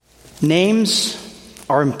Names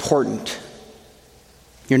are important.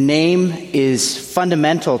 Your name is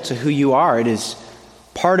fundamental to who you are. It is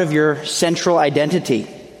part of your central identity.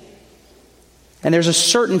 And there's a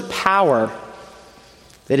certain power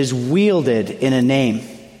that is wielded in a name.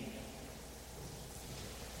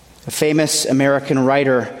 A famous American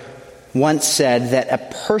writer once said that a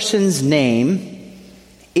person's name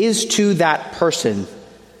is to that person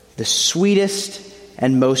the sweetest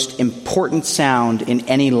and most important sound in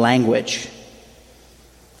any language.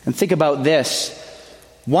 And think about this.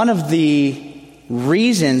 One of the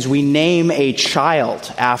reasons we name a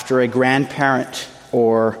child after a grandparent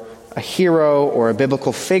or a hero or a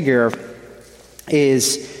biblical figure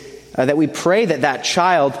is that we pray that that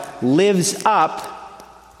child lives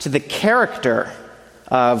up to the character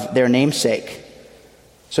of their namesake.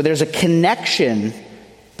 So there's a connection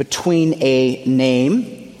between a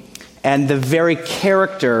name and the very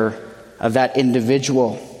character of that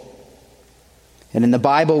individual. And in the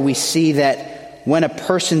Bible, we see that when a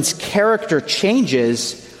person's character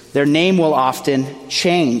changes, their name will often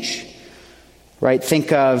change. Right?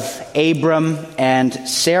 Think of Abram and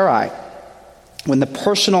Sarai. When the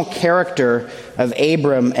personal character of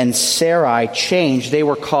Abram and Sarai changed, they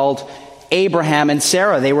were called Abraham and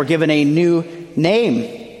Sarah. They were given a new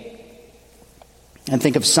name. And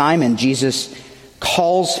think of Simon. Jesus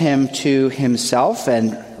calls him to himself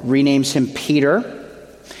and renames him Peter.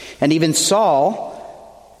 And even Saul,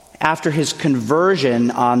 after his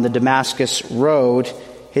conversion on the Damascus Road,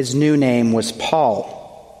 his new name was Paul.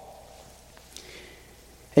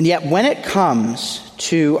 And yet when it comes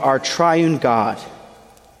to our triune God,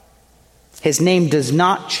 his name does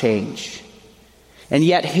not change. And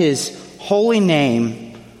yet his holy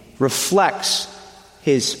name reflects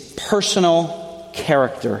his personal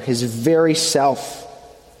character, his very self.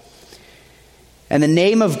 And the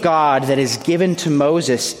name of God that is given to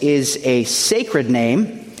Moses is a sacred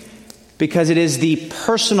name because it is the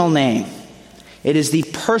personal name. It is the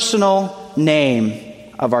personal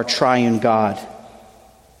name of our triune God.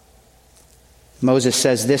 Moses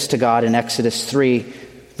says this to God in Exodus 3,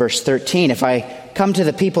 verse 13. If I come to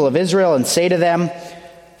the people of Israel and say to them,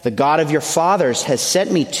 the God of your fathers has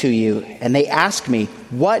sent me to you, and they ask me,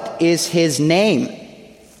 what is his name?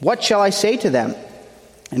 What shall I say to them?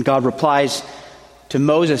 And God replies to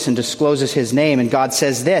Moses and discloses his name. And God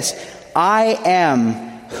says this, I am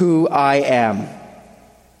who I am.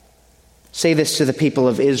 Say this to the people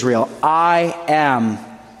of Israel, I am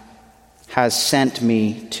has sent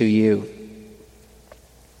me to you.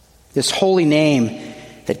 This holy name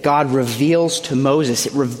that God reveals to Moses,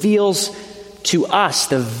 it reveals to us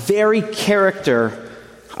the very character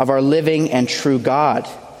of our living and true God.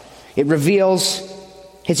 It reveals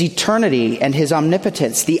his eternity and his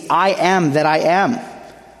omnipotence, the I am that I am.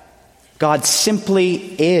 God simply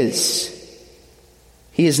is.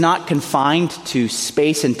 He is not confined to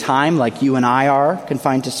space and time like you and I are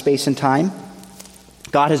confined to space and time.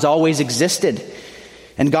 God has always existed.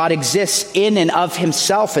 And God exists in and of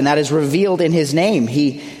himself, and that is revealed in his name.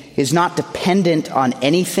 He is not dependent on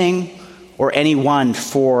anything or anyone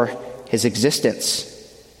for his existence.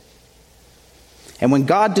 And when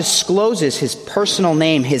God discloses his personal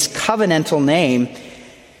name, his covenantal name,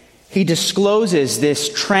 he discloses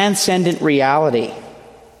this transcendent reality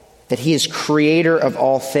that he is creator of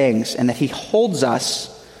all things and that he holds us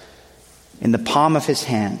in the palm of his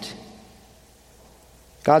hand.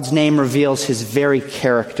 God's name reveals his very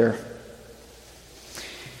character.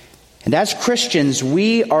 And as Christians,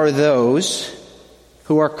 we are those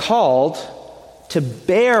who are called to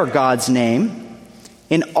bear God's name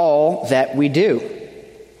in all that we do.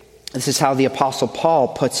 This is how the Apostle Paul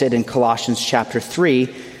puts it in Colossians chapter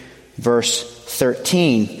 3, verse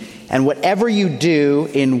 13. And whatever you do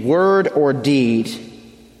in word or deed,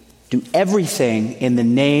 do everything in the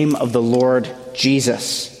name of the Lord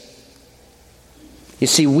Jesus. You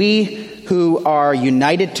see, we who are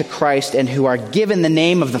united to Christ and who are given the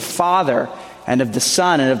name of the Father and of the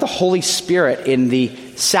Son and of the Holy Spirit in the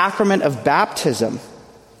sacrament of baptism,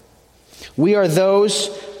 we are those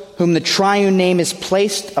whom the triune name is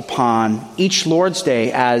placed upon each Lord's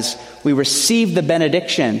Day as we receive the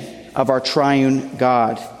benediction of our triune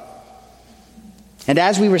God. And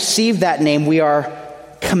as we receive that name, we are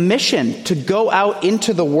commissioned to go out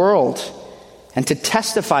into the world and to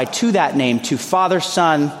testify to that name, to Father,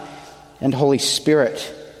 Son, and Holy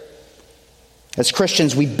Spirit. As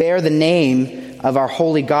Christians, we bear the name of our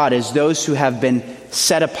holy God as those who have been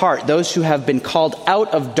set apart, those who have been called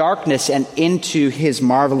out of darkness and into his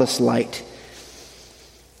marvelous light.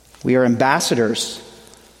 We are ambassadors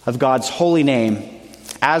of God's holy name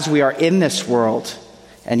as we are in this world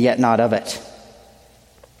and yet not of it.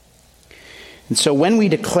 And so when we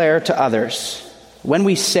declare to others, when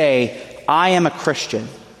we say, I am a Christian,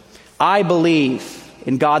 I believe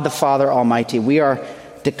in God the Father Almighty, we are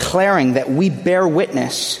declaring that we bear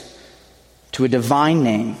witness to a divine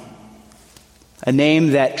name, a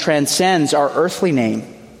name that transcends our earthly name.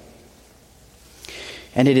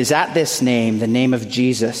 And it is at this name, the name of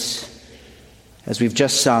Jesus, as we've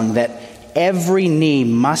just sung, that every knee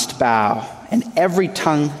must bow and every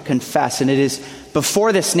tongue confess. And it is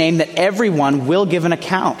before this name that everyone will give an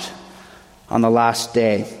account on the last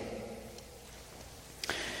day.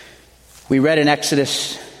 We read in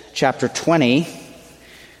Exodus chapter 20,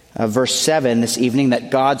 verse 7 this evening,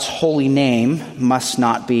 that God's holy name must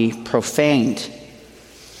not be profaned.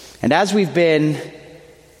 And as we've been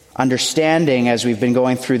understanding, as we've been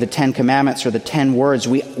going through the 10 Commandments or the 10 words,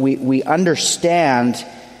 we understand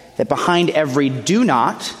that behind every do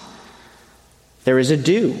not, there is a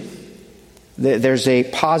do. There's a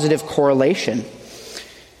positive correlation.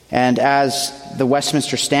 And as the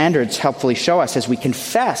Westminster Standards helpfully show us, as we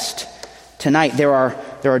confessed tonight, there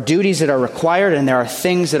are duties that are required and there are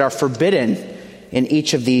things that are forbidden in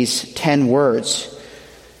each of these 10 words.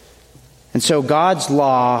 And so God's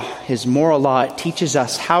law, his moral law, it teaches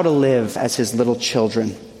us how to live as his little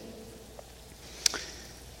children.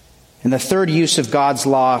 And the third use of God's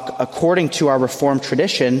law, according to our Reformed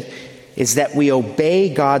tradition, is that we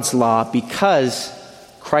obey God's law because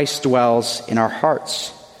Christ dwells in our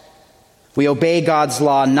hearts. We obey God's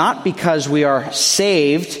law not because we are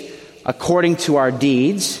saved according to our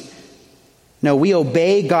deeds. No, we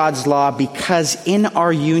obey God's law because in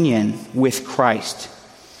our union with Christ,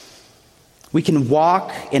 we can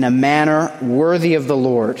walk in a manner worthy of the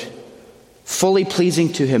Lord, fully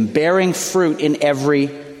pleasing to him, bearing fruit in every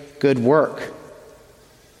good work.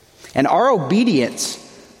 And our obedience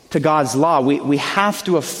to God's law, we have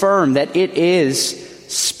to affirm that it is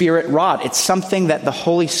Spirit-wrought. It's something that the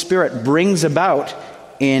Holy Spirit brings about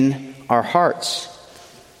in our hearts.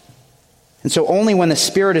 And so only when the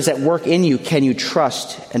Spirit is at work in you can you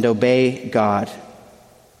trust and obey God.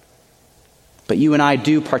 But you and I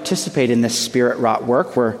do participate in this Spirit-wrought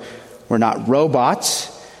work. We're not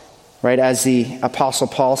robots, right? As the Apostle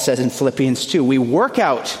Paul says in Philippians 2, we work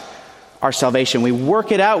out our salvation. We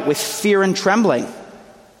work it out with fear and trembling.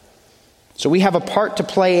 So we have a part to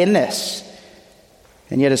play in this.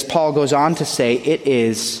 And yet, as Paul goes on to say, it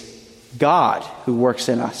is God who works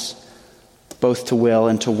in us, both to will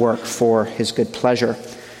and to work for his good pleasure.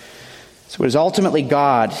 So it is ultimately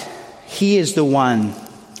God. He is the one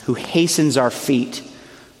who hastens our feet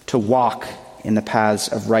to walk in the paths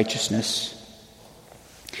of righteousness.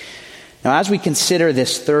 Now, as we consider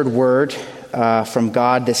this third word from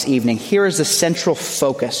God this evening, here is the central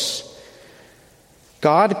focus.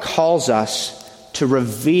 God calls us to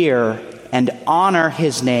revere and honor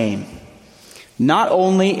his name, not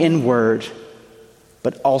only in word,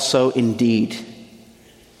 but also in deed.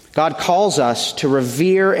 God calls us to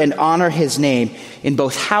revere and honor his name in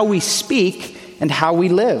both how we speak and how we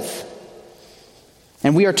live.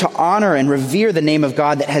 And we are to honor and revere the name of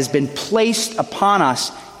God that has been placed upon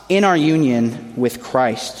us in our union with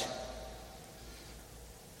Christ.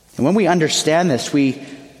 And when we understand this, we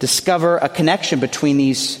discover a connection between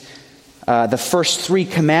these, the first three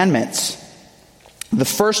commandments. The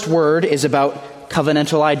first word is about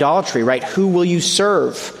covenantal idolatry, right? Who will you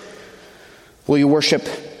serve? Will you worship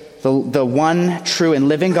the one true and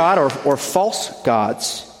living God or false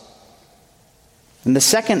gods? And the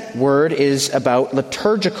second word is about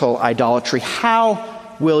liturgical idolatry.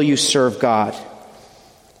 How will you serve God?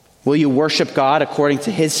 Will you worship God according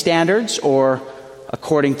to his standards or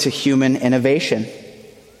according to human innovation?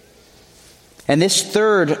 And this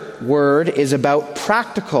third word is about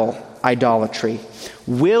practical idolatry.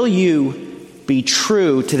 Will you be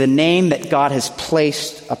true to the name that God has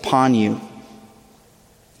placed upon you?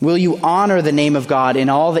 Will you honor the name of God in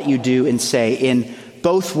all that you do and say, in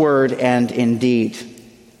both word and in deed?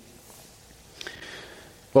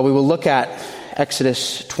 Well, we will look at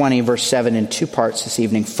Exodus 20, verse 7 in two parts this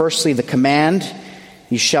evening. Firstly, the command,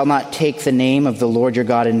 you shall not take the name of the Lord your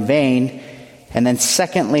God in vain. And then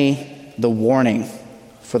secondly, the warning,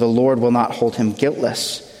 for the Lord will not hold him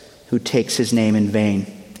guiltless who takes his name in vain.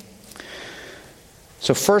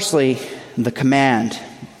 So firstly, the command.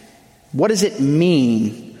 What does it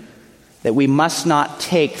mean that we must not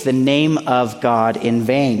take the name of God in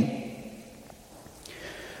vain?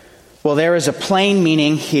 Well, there is a plain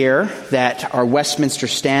meaning here that our Westminster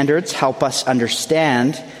Standards help us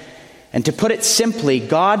understand. And to put it simply,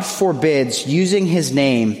 God forbids using his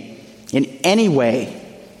name in any way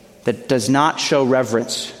that does not show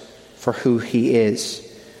reverence for who he is.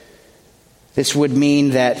 This would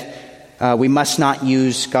mean that We must not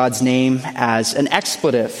use God's name as an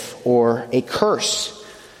expletive or a curse.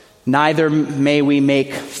 Neither may we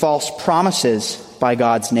make false promises by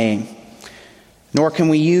God's name. Nor can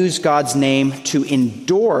we use God's name to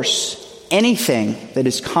endorse anything that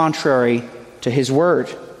is contrary to his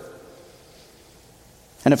word.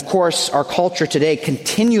 And of course, our culture today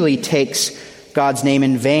continually takes God's name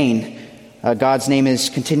in vain. God's name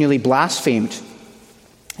is continually blasphemed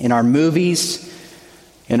in our movies,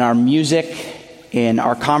 in our music, in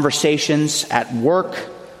our conversations at work.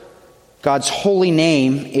 God's holy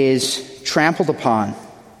name is trampled upon.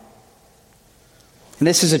 And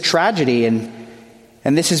this is a tragedy,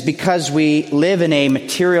 and this is because we live in a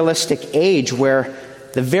materialistic age where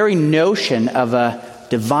the very notion of a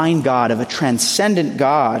divine God, of a transcendent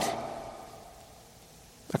God,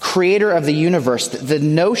 a creator of the universe, the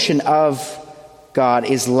notion of God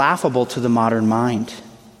is laughable to the modern mind.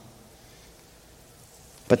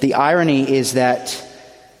 But the irony is that,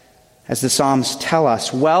 as the Psalms tell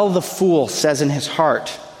us, well, the fool says in his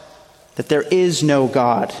heart that there is no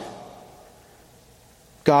God.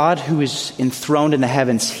 God, who is enthroned in the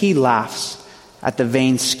heavens, he laughs at the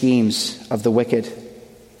vain schemes of the wicked.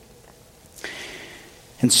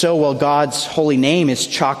 And so, while God's holy name is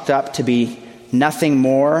chalked up to be nothing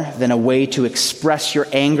more than a way to express your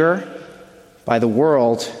anger by the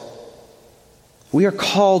world, we are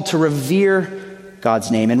called to revere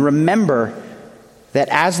God's name and remember that,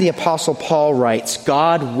 as the Apostle Paul writes,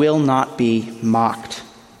 God will not be mocked.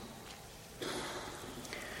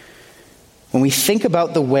 When we think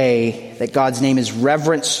about the way that God's name is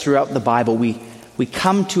reverenced throughout the Bible, we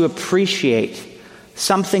come to appreciate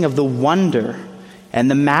something of the wonder and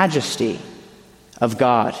the majesty of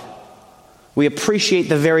God. We appreciate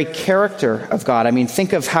the very character of God. I mean,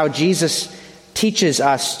 think of how Jesus teaches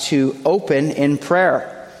us to open in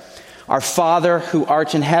prayer. Our Father who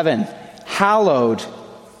art in heaven, hallowed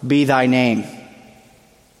be thy name.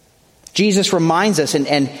 Jesus reminds us,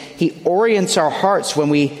 and he orients our hearts when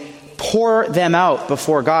we pour them out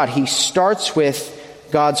before God. He starts with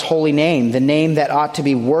God's holy name, the name that ought to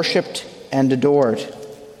be worshipped and adored.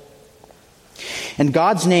 And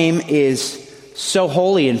God's name is so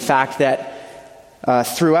holy, in fact, that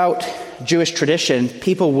throughout Jewish tradition,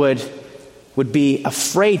 people would be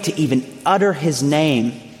afraid to even utter his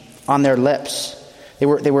name on their lips. They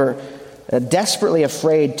were desperately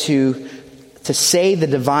afraid to say the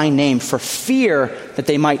divine name for fear that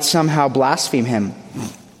they might somehow blaspheme him.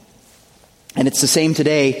 And it's the same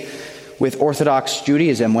today with Orthodox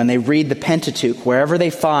Judaism. When they read the Pentateuch, wherever they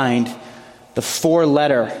find the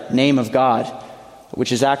 4-letter name of God,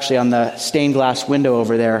 which is actually on the stained glass window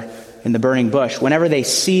over there in the burning bush, whenever they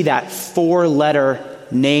see that 4-letter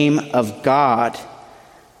name of God,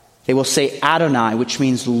 they will say Adonai, which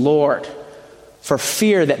means Lord, for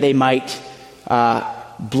fear that they might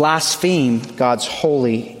blaspheme God's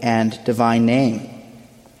holy and divine name.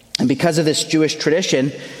 And because of this Jewish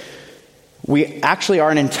tradition, we actually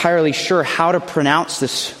aren't entirely sure how to pronounce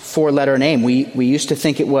this 4-letter name. We used to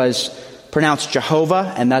think it was pronounced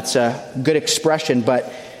Jehovah, and that's a good expression,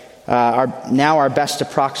 but our best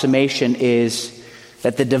approximation is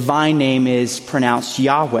that the divine name is pronounced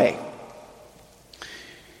Yahweh.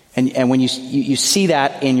 And when you see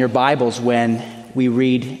that in your Bibles when we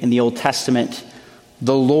read in the Old Testament,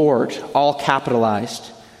 the Lord, all capitalized,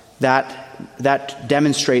 that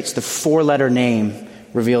demonstrates the 4-letter name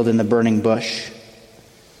revealed in the burning bush.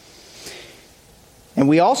 And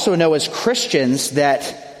we also know as Christians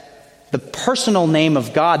that the personal name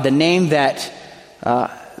of God, the name that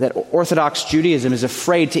Orthodox Judaism is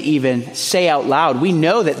afraid to even say out loud, we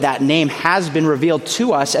know that name has been revealed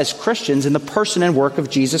to us as Christians in the person and work of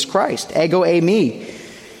Jesus Christ, ego eimi.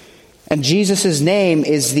 And Jesus' name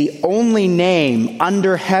is the only name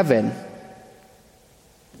under heaven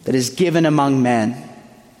that is given among men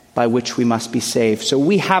by which we must be saved. So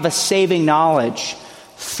we have a saving knowledge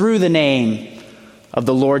through the name of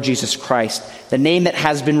the Lord Jesus Christ, the name that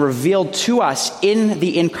has been revealed to us in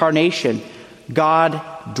the incarnation. God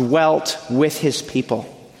dwelt with his people.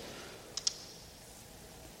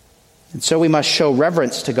 And so we must show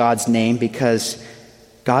reverence to God's name because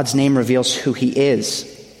God's name reveals who he is.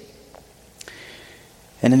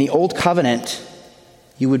 And in the Old Covenant,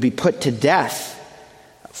 you would be put to death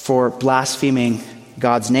for blaspheming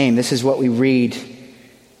God's name. This is what we read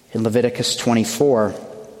in Leviticus 24.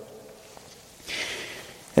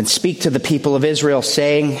 And speak to the people of Israel,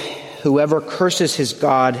 saying, whoever curses his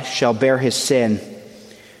God shall bear his sin.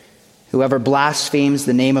 Whoever blasphemes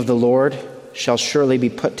the name of the Lord shall surely be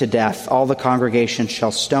put to death. All the congregation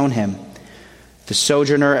shall stone him, the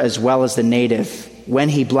sojourner as well as the native, when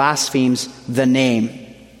he blasphemes the name.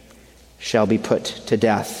 shall be put to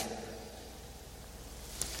death.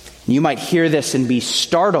 You might hear this and be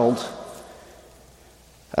startled,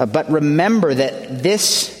 but remember that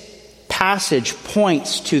this passage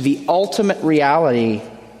points to the ultimate reality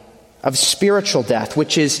of spiritual death,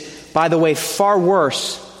 which is, by the way, far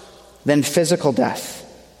worse than physical death.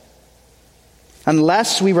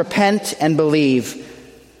 Unless we repent and believe,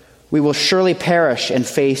 we will surely perish and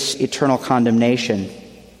face eternal condemnation.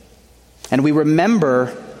 And we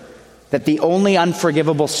remember that the only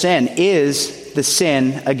unforgivable sin is the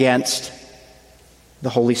sin against the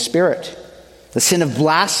Holy Spirit. The sin of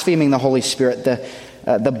blaspheming the Holy Spirit,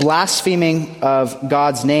 the blaspheming of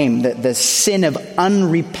God's name, the sin of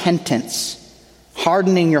unrepentance,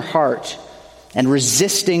 hardening your heart and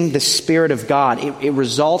resisting the Spirit of God. It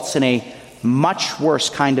results in a much worse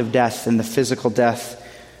kind of death than the physical death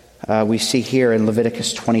we see here in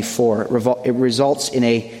Leviticus 24. It results in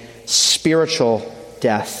a spiritual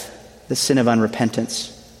death, the sin of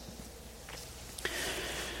unrepentance.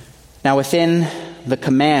 Now, within the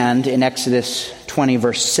command in Exodus 20,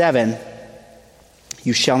 verse 7,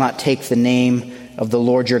 you shall not take the name of the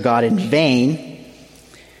Lord your God in vain,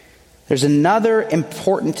 there's another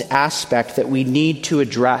important aspect that we need to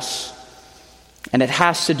address, and it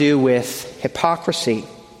has to do with hypocrisy.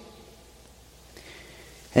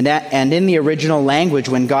 And in the original language,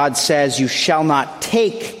 when God says, you shall not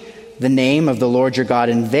take the name of the Lord your God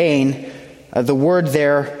in vain, the word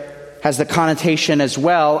there has the connotation as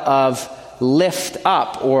well of lift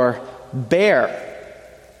up or bear.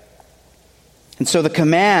 And so the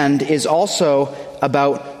command is also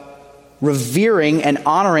about revering and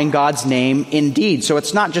honoring God's name in deed. So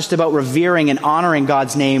it's not just about revering and honoring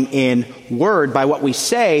God's name in word by what we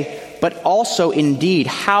say, but also in deed,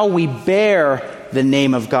 how we bear the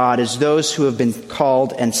name of God as those who have been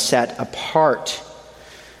called and set apart.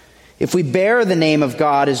 If we bear the name of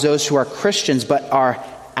God as those who are Christians, but our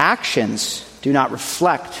actions do not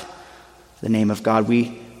reflect the name of God,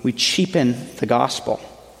 we cheapen the gospel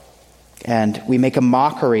and we make a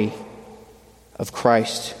mockery of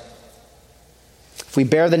Christ. If we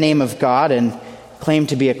bear the name of God and claim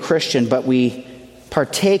to be a Christian, but we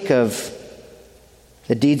partake of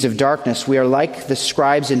the deeds of darkness, we are like the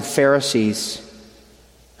scribes and Pharisees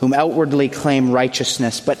whom outwardly claim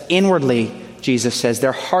righteousness, but inwardly, Jesus says,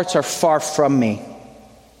 their hearts are far from me.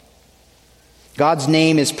 God's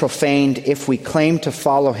name is profaned if we claim to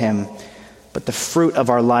follow him, but the fruit of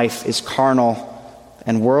our life is carnal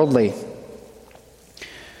and worldly.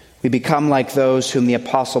 We become like those whom the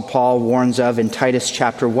Apostle Paul warns of in Titus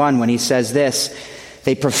chapter 1 when he says this,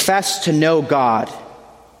 they profess to know God,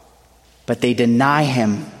 but they deny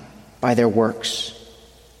him by their works.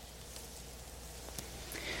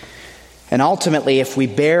 And ultimately, if we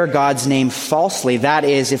bear God's name falsely, that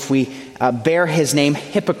is, if we bear his name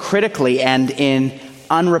hypocritically and in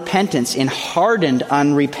unrepentance, in hardened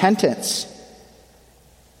unrepentance,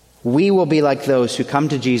 we will be like those who come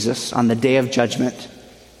to Jesus on the day of judgment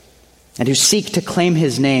and who seek to claim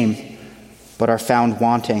his name but are found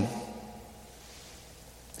wanting.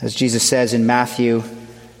 As Jesus says in Matthew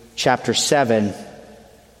chapter 7,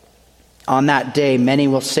 on that day many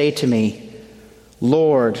will say to me,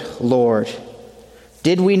 Lord, Lord,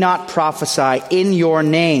 did we not prophesy in your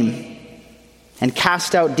name and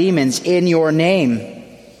cast out demons in your name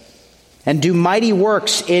and do mighty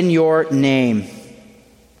works in your name?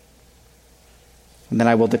 And then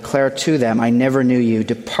I will declare to them, I never knew you.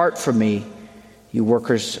 Depart from me, you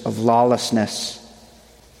workers of lawlessness.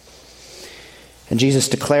 And Jesus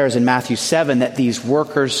declares in Matthew 7 that these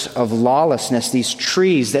workers of lawlessness, these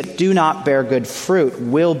trees that do not bear good fruit,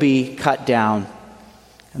 will be cut down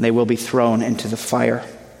and they will be thrown into the fire.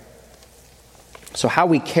 So how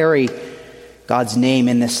we carry God's name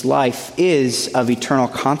in this life is of eternal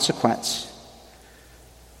consequence.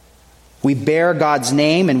 We bear God's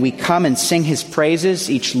name and we come and sing his praises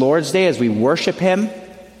each Lord's Day as we worship him.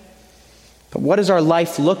 But what does our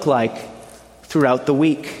life look like throughout the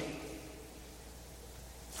week?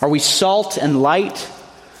 Are we salt and light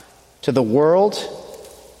to the world?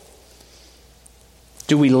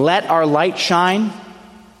 Do we let our light shine?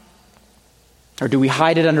 Or do we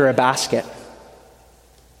hide it under a basket?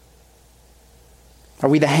 Are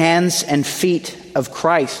we the hands and feet of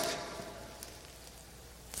Christ?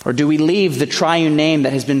 Or do we leave the triune name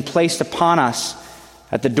that has been placed upon us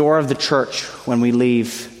at the door of the church when we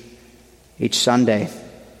leave each Sunday?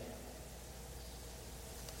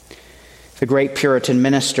 The great Puritan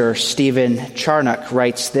minister Stephen Charnock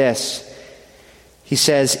writes this. He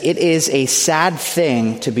says, it is a sad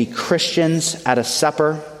thing to be Christians at a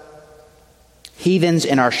supper, heathens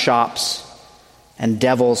in our shops, and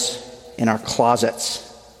devils in our closets.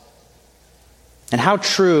 And how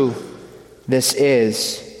true this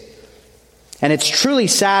is. And it's truly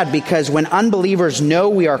sad because when unbelievers know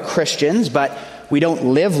we are Christians, but we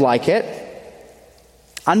don't live like it,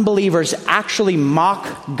 unbelievers actually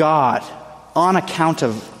mock God on account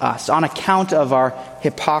of us, on account of our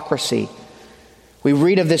hypocrisy. We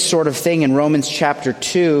read of this sort of thing in Romans chapter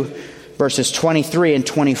 2, verses 23 and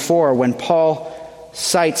 24, when Paul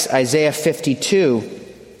cites Isaiah 52,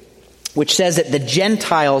 which says that the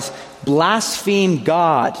Gentiles blaspheme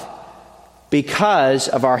God because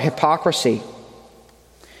of our hypocrisy.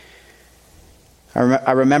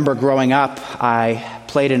 I remember growing up, I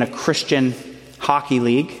played in a Christian hockey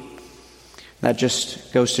league. That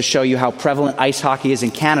just goes to show you how prevalent ice hockey is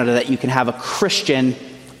in Canada, that you can have a Christian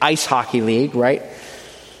ice hockey league, right?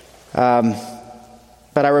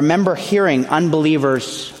 But I remember hearing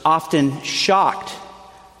unbelievers often shocked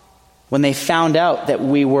when they found out that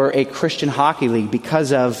we were a Christian hockey league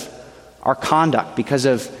because of our conduct, because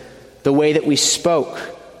of the way that we spoke.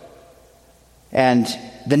 And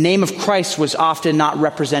the name of Christ was often not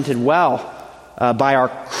represented well by our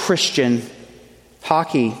Christian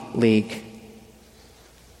hockey league.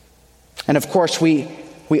 And of course, we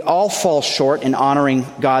all fall short in honoring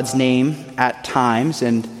God's name at times,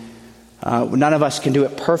 and none of us can do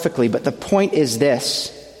it perfectly. But the point is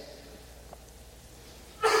this.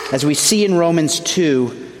 As we see in Romans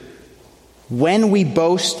 2, when we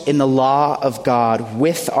boast in the law of God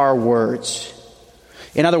with our words,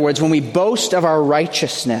 in other words, when we boast of our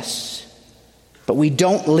righteousness, but we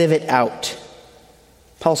don't live it out,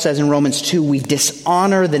 Paul says in Romans 2, we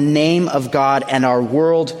dishonor the name of God and our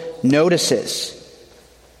world notices.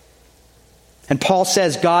 And Paul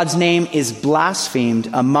says God's name is blasphemed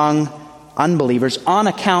among unbelievers on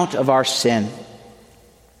account of our sin.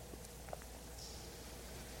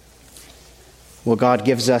 Well, God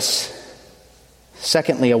gives us,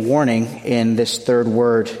 secondly, a warning in this third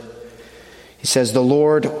word. He says, the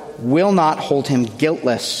Lord will not hold him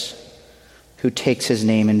guiltless who takes his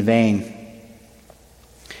name in vain.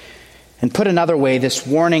 And put another way, this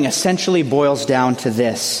warning essentially boils down to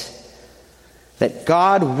this, that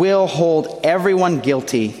God will hold everyone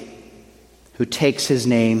guilty who takes his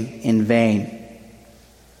name in vain.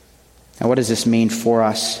 Now, what does this mean for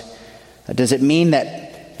us? Does it mean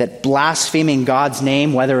that blaspheming God's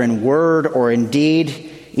name, whether in word or in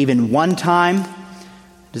deed, even one time,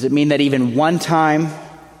 does it mean that even one time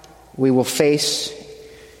we will face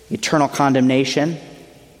eternal condemnation?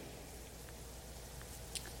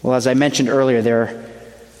 Well, as I mentioned earlier,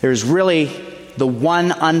 there's really the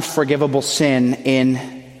one unforgivable sin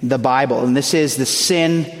in the Bible, and this is the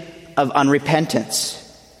sin of unrepentance.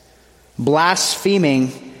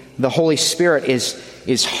 Blaspheming the Holy Spirit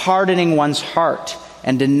is hardening one's heart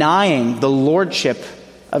and denying the lordship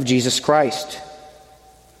of Jesus Christ.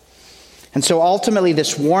 And so ultimately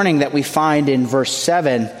this warning that we find in verse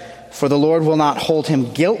 7, for the Lord will not hold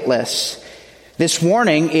him guiltless, this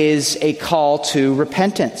warning is a call to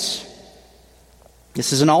repentance.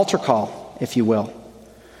 This is an altar call, if you will.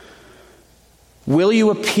 Will you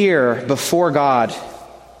appear before God,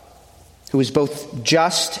 who is both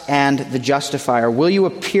just and the justifier? Will you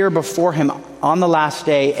appear before him on the last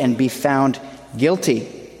day and be found guilty?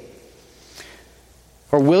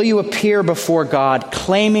 Or will you appear before God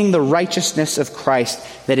claiming the righteousness of Christ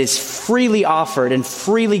that is freely offered and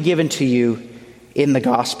freely given to you in the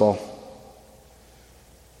gospel?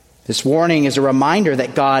 This warning is a reminder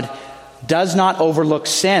that God does not overlook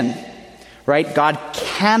sin, right? God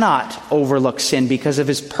cannot overlook sin because of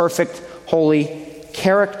his perfect, holy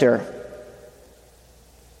character.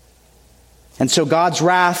 And so God's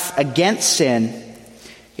wrath against sin,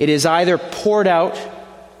 it is either poured out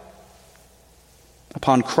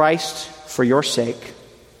upon Christ for your sake,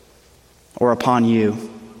 or upon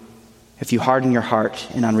you if you harden your heart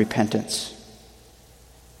in unrepentance.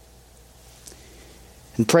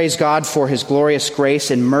 And praise God for his glorious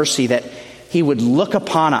grace and mercy that he would look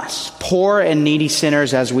upon us, poor and needy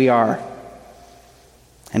sinners as we are,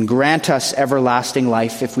 and grant us everlasting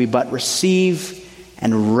life if we but receive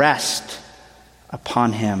and rest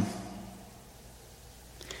upon him.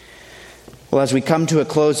 Well, as we come to a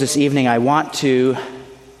close this evening, I want to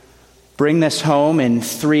bring this home in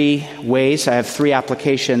three ways. I have three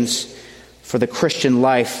applications for the Christian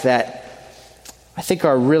life that I think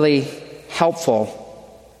are really helpful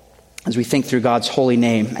as we think through God's holy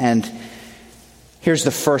name. And here's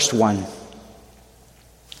the first one.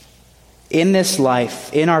 In this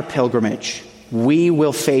life, in our pilgrimage, we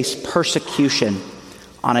will face persecution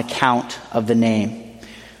on account of the name.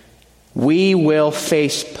 We will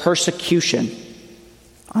face persecution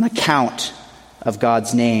on account of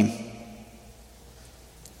God's name.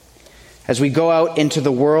 As we go out into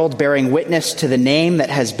the world bearing witness to the name that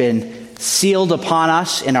has been sealed upon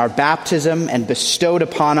us in our baptism and bestowed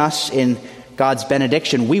upon us in God's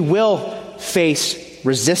benediction, we will face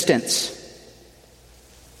resistance.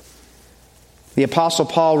 The Apostle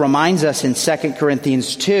Paul reminds us in 2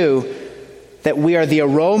 Corinthians 2 that we are the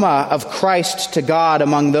aroma of Christ to God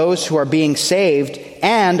among those who are being saved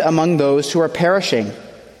and among those who are perishing.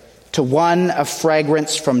 To one a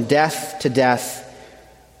fragrance from death to death,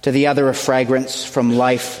 to the other a fragrance from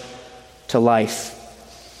life to life.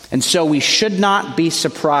 And so we should not be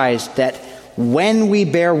surprised that when we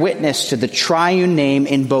bear witness to the triune name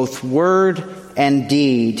in both word and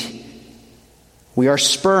deed, we are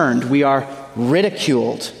spurned, we are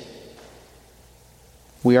ridiculed,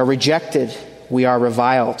 we are rejected, we are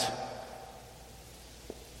reviled.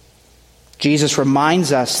 Jesus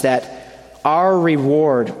reminds us that our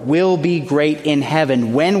reward will be great in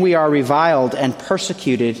heaven when we are reviled and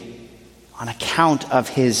persecuted on account of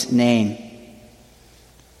his name.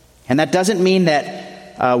 And that doesn't mean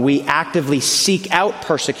that we actively seek out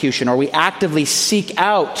persecution or we actively seek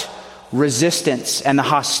out resistance and the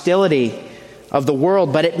hostility of the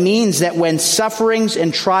world, but it means that when sufferings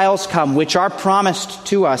and trials come, which are promised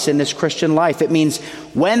to us in this Christian life, it means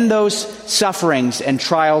when those sufferings and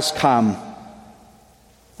trials come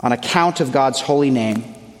on account of God's holy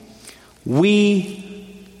name,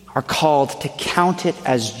 we are called to count it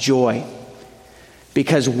as joy.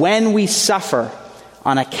 Because when we suffer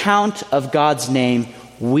on account of God's name,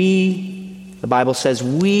 the Bible says,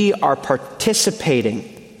 we are participating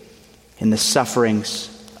in the sufferings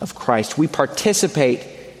of Christ. We participate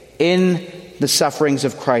in the sufferings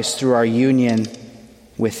of Christ through our union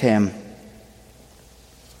with him.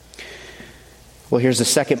 Well, here's the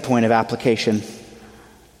second point of application.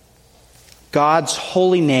 God's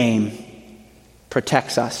holy name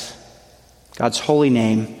protects us. God's holy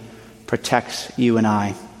name protects you and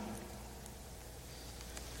I.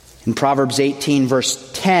 In Proverbs 18,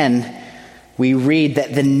 verse 10, we read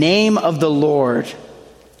that the name of the Lord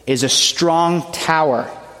is a strong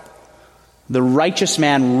tower. The righteous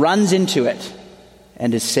man runs into it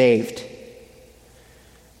and is saved.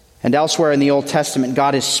 And elsewhere in the Old Testament,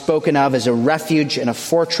 God is spoken of as a refuge and a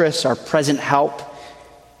fortress, our present help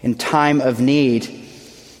in time of need.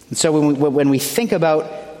 And so when we think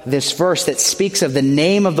about this verse that speaks of the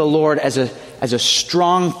name of the Lord as a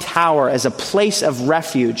strong tower, as a place of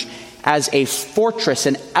refuge, as a fortress,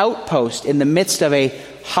 an outpost in the midst of a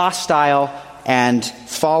hostile and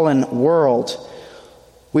fallen world,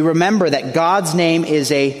 we remember that God's name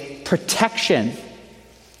is a protection.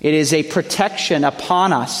 It is a protection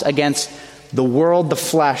upon us against the world, the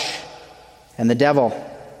flesh, and the devil.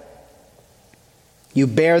 You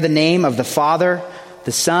bear the name of the Father,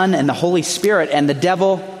 the Son, and the Holy Spirit, and the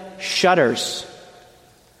devil shudders.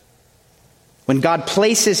 When God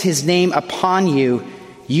places his name upon you,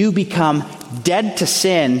 you become dead to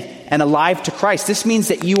sin and alive to Christ. This means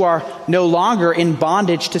that you are no longer in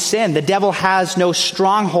bondage to sin. The devil has no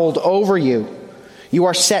stronghold over you. You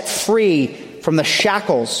are set free from the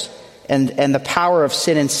shackles and the power of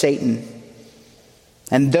sin and Satan.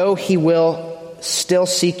 And though he will still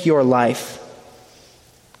seek your life,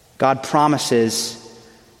 God promises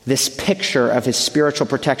this picture of his spiritual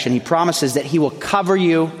protection. He promises that he will cover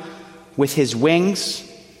you with his wings,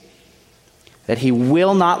 that he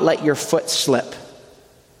will not let your foot slip,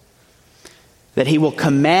 that he will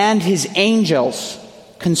command his angels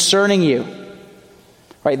concerning you.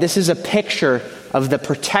 Right? This is a picture of the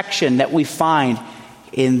protection that we find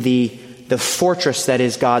in the fortress that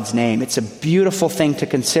is God's name. It's a beautiful thing to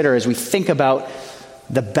consider as we think about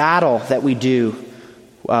the battle that we do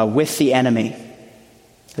with the enemy,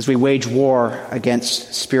 as we wage war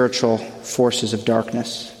against spiritual forces of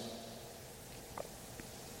darkness.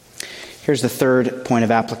 Here's the third point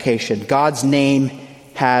of application. God's name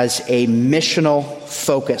has a missional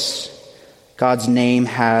focus. God's name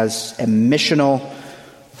has a missional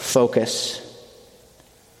focus.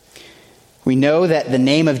 We know that the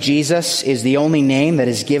name of Jesus is the only name that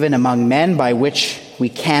is given among men by which we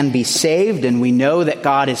can be saved, and we know that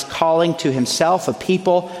God is calling to himself a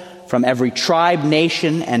people from every tribe,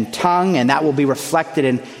 nation, and tongue, and that will be reflected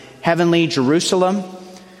in heavenly Jerusalem,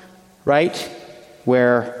 right?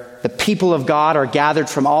 Where the people of God are gathered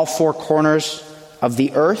from all four corners of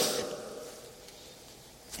the earth.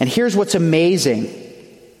 And here's what's amazing,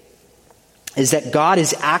 is that God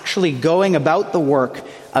is actually going about the work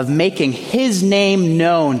of making his name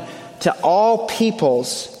known to all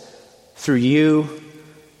peoples through you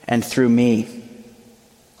and through me.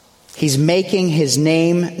 He's making his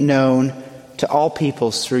name known to all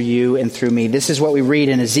peoples through you and through me. This is what we read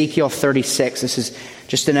in Ezekiel 36. This is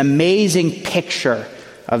just an amazing picture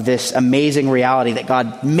of this amazing reality that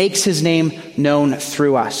God makes his name known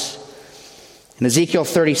through us. In Ezekiel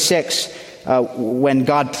 36, when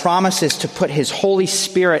God promises to put his Holy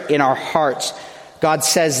Spirit in our hearts, God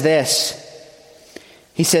says this.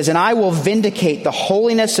 He says, "And I will vindicate the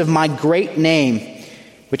holiness of my great name,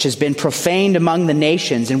 which has been profaned among the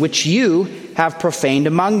nations, and which you have profaned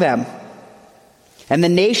among them. And the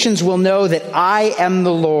nations will know that I am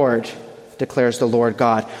the Lord, declares the Lord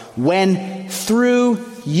God, when through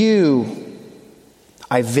you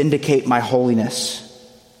I vindicate my holiness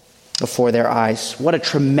before their eyes." What a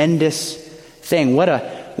tremendous thing. What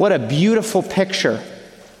a beautiful picture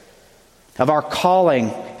of our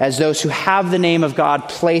calling as those who have the name of God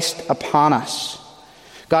placed upon us.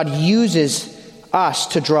 God uses us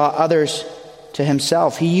to draw others to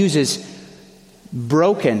himself. He uses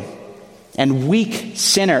broken and weak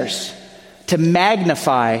sinners to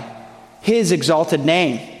magnify his exalted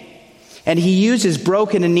name. And he uses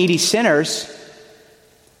broken and needy sinners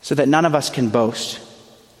so that none of us can boast,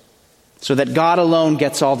 so that God alone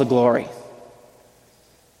gets all the glory.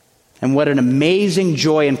 And what an amazing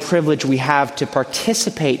joy and privilege we have to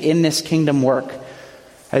participate in this kingdom work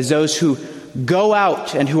as those who go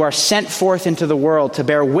out and who are sent forth into the world to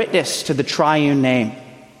bear witness to the triune name.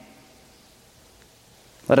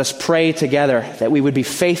 Let us pray together that we would be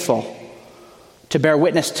faithful to bear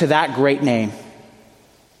witness to that great name,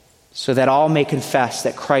 so that all may confess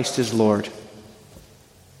that Christ is Lord.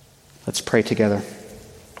 Let's pray together.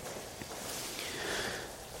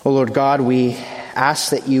 O Lord God, we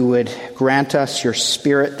ask that you would grant us your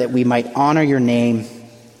Spirit, that we might honor your name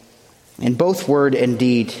in both word and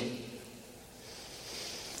deed.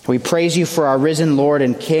 We praise you for our risen Lord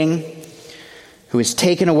and King, who has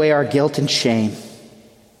taken away our guilt and shame,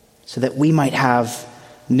 so that we might have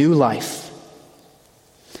new life.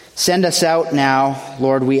 Send us out now,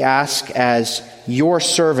 Lord, we ask, as your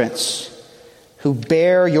servants who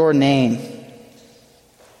bear your name.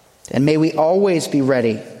 And may we always be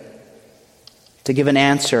ready to give an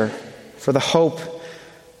answer for the hope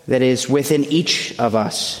that is within each of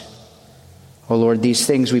us. O Lord, these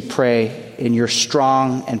things we pray in your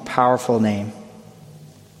strong and powerful name.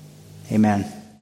 Amen.